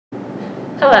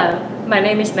Hello, my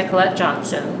name is Nicolette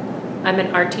Johnson. I'm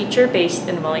an art teacher based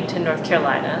in Wellington, North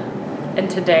Carolina,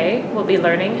 and today we'll be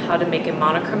learning how to make a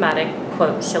monochromatic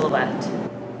quote silhouette.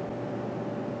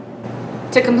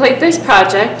 To complete this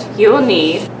project, you will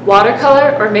need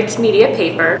watercolor or mixed media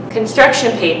paper,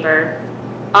 construction paper,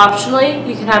 optionally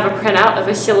you can have a printout of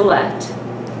a silhouette,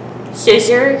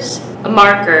 scissors, a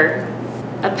marker,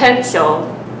 a pencil,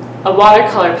 a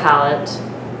watercolor palette,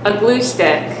 a glue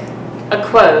stick, a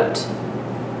quote,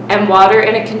 and water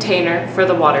in a container for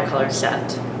the watercolor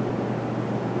set.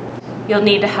 You'll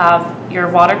need to have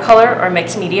your watercolor or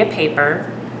mixed media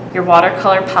paper, your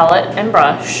watercolor palette and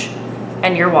brush,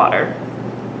 and your water.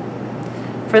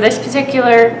 For this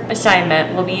particular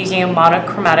assignment, we'll be using a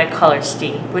monochromatic color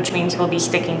scheme, which means we'll be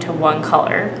sticking to one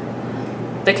color.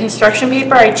 The construction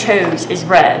paper I chose is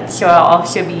red, so I'll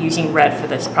also be using red for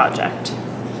this project.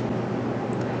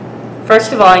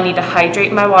 First of all, I need to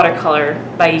hydrate my watercolor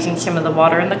by using some of the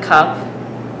water in the cup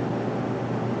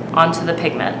onto the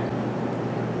pigment.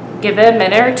 Give it a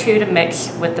minute or two to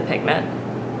mix with the pigment.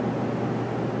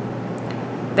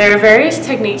 There are various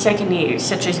techniques I can use,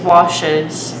 such as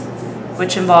washes,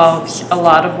 which involves a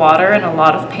lot of water and a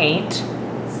lot of paint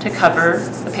to cover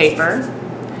the paper.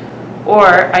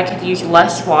 Or I could use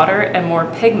less water and more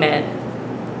pigment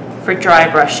for dry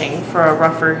brushing for a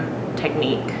rougher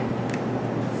technique.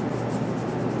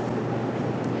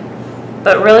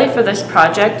 But really for this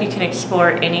project, you can explore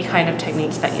any kind of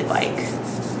techniques that you'd like.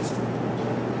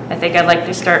 I think I'd like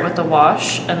to start with the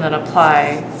wash and then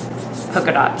apply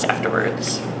polka dots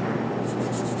afterwards.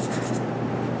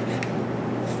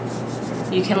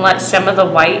 You can let some of the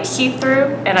white seep through,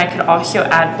 and I could also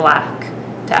add black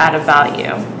to add a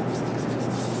value.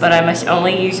 But I must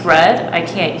only use red. I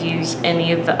can't use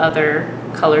any of the other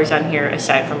colors on here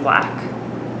aside from black.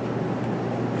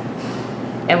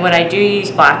 And when I do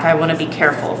use black, I want to be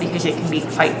careful because it can be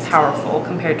quite powerful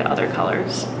compared to other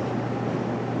colors.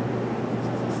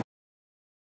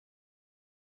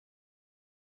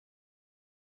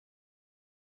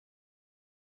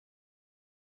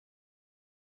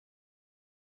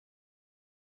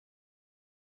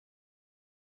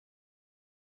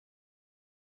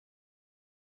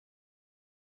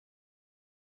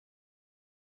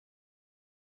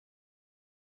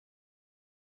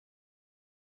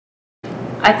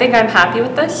 I think I'm happy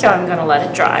with this, so I'm going to let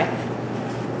it dry.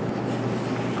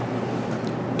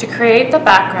 To create the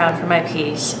background for my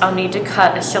piece, I'll need to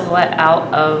cut a silhouette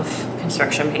out of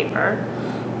construction paper.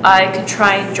 I could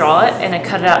try and draw it and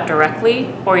cut it out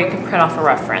directly, or you can print off a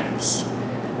reference.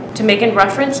 To make a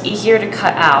reference easier to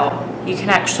cut out, you can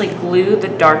actually glue the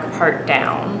dark part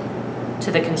down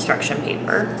to the construction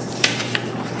paper.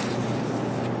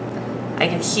 I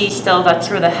can see still that's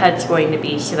where the head's going to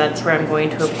be, so that's where I'm going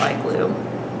to apply glue.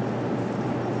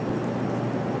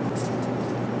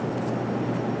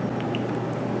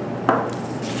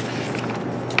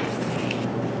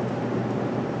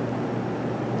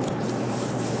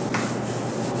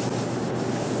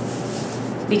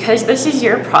 Because this is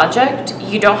your project,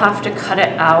 you don't have to cut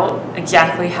it out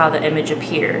exactly how the image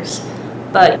appears,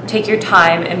 but take your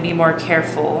time and be more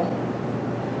careful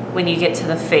when you get to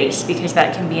the face, because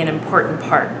that can be an important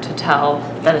part to tell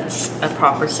that it's a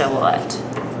proper silhouette.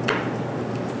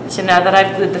 So now that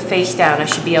I've glued the face down, I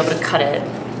should be able to cut it.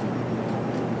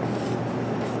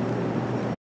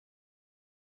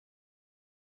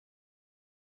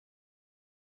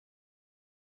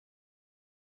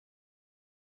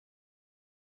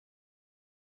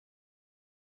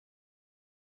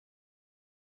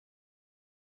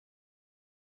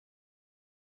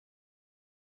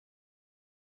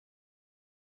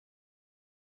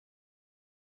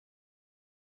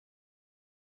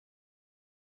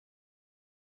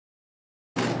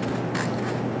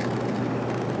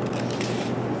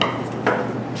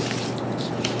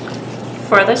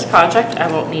 For this project, I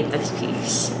won't need this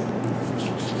piece,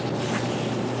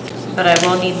 but I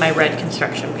will need my red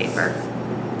construction paper.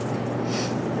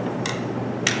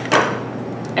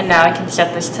 And now I can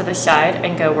set this to the side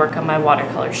and go work on my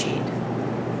watercolor sheet.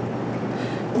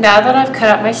 Now that I've cut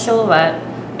out my silhouette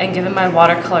and given my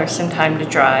watercolor some time to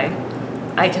dry,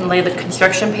 I can lay the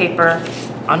construction paper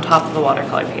on top of the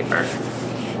watercolor paper.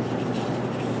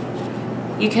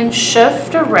 You can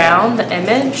shift around the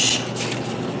image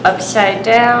upside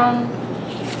down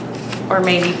or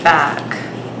maybe back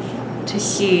to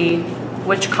see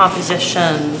which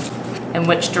composition and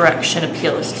which direction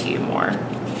appeals to you more.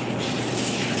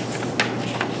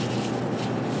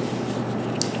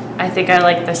 I think I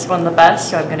like this one the best,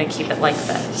 so I'm going to keep it like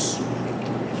this.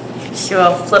 So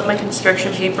I'll flip my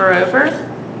construction paper over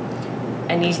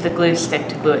and use the glue stick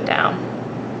to glue it down.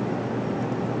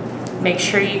 Make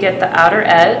sure you get the outer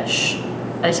edge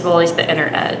as well as the inner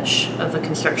edge of the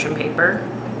construction paper.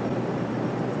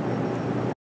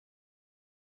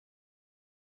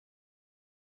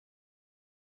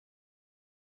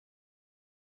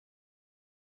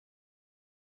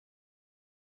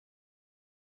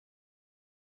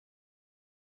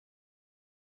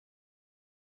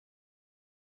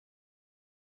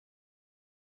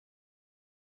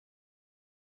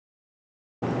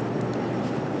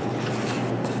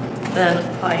 Then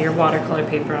apply your watercolor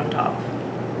paper on top.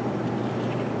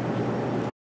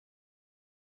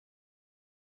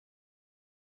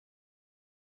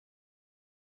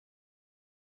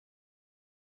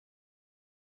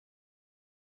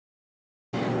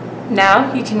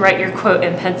 Now you can write your quote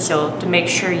in pencil to make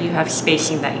sure you have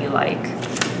spacing that you like.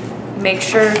 Make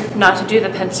sure not to do the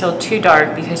pencil too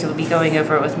dark because you'll be going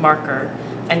over it with marker,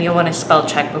 and you'll want to spell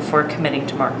check before committing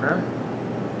to marker.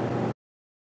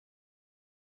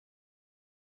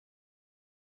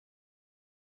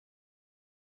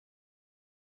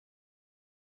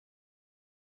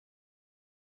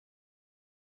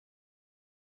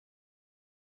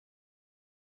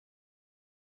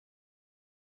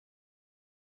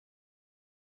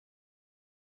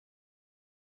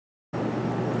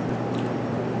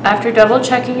 After double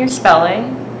checking your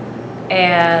spelling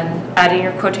and adding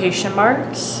your quotation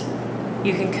marks,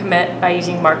 you can commit by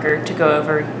using marker to go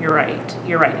over your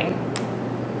writing.